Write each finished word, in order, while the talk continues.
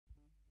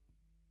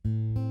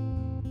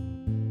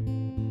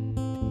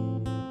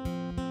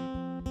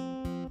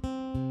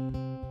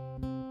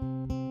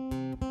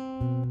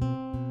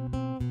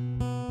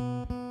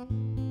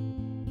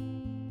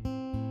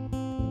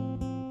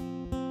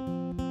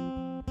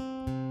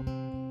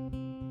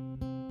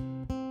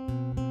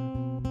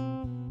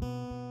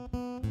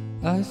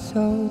I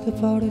saw the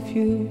part of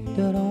you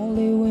that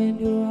only when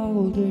you're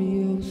older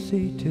you'll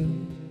see too.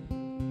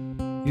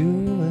 You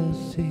will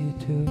see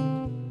too.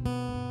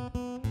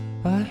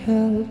 I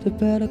held the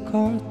better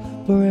card,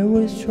 but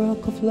every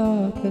stroke of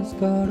luck has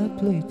gotta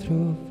play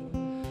through.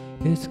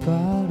 It's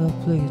gotta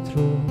play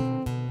through.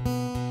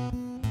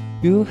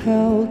 You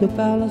held the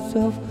balance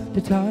of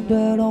the time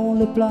that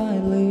only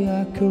blindly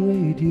I could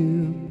read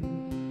you,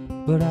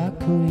 but I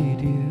could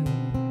read you.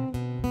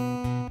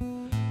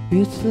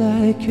 It's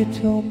like you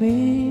told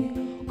me,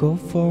 go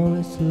for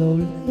it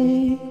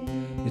slowly.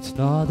 It's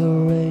not a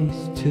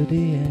race to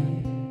the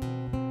end.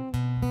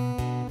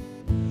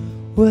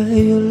 Where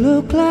you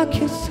look like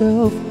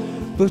yourself,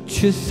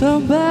 but you're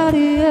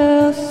somebody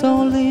else,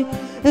 only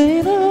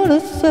ain't on the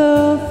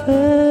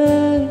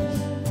surface.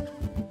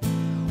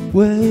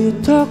 Where you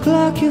talk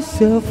like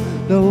yourself,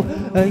 no,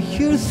 I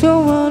hear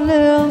someone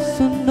else,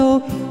 and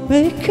no,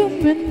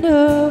 making me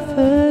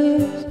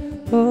nervous.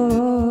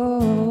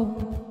 Oh,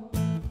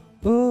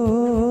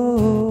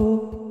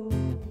 oh,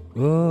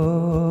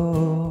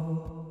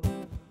 oh,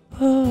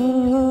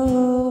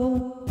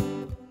 oh.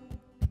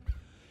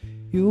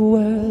 You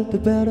were the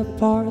better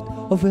part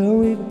of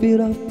every bit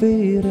of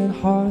beating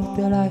heart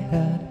that I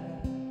had,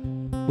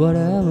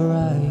 whatever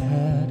I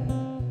had.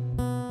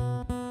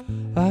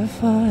 I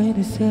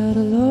finally sat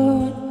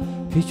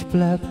alone, pitch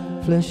black,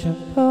 flesh and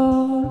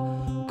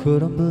bone.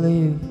 Couldn't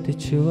believe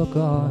that you were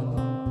gone.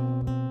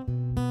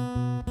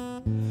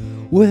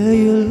 Where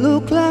you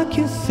look like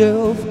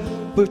yourself,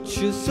 but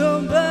you're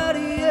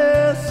somebody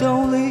else,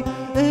 only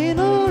ain't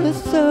on the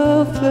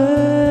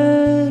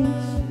surface.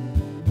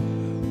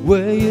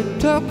 Where you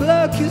talk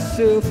like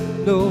yourself,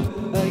 no,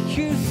 I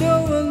hear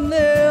someone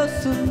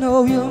else, so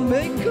no, you're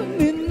making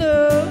me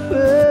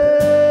nervous.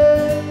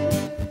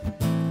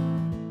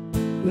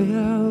 We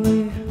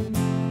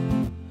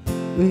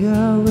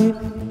are we,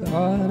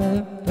 da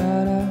da da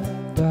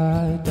da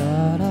da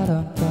da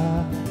da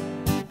da.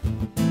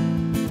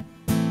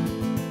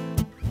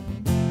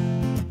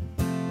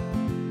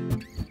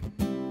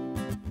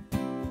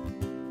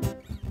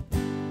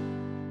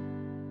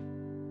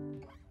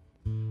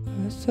 I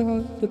saw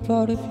the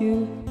part of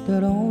you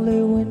that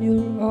only when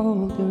you're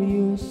older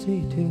you'll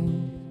see too.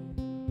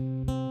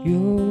 You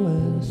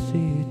will see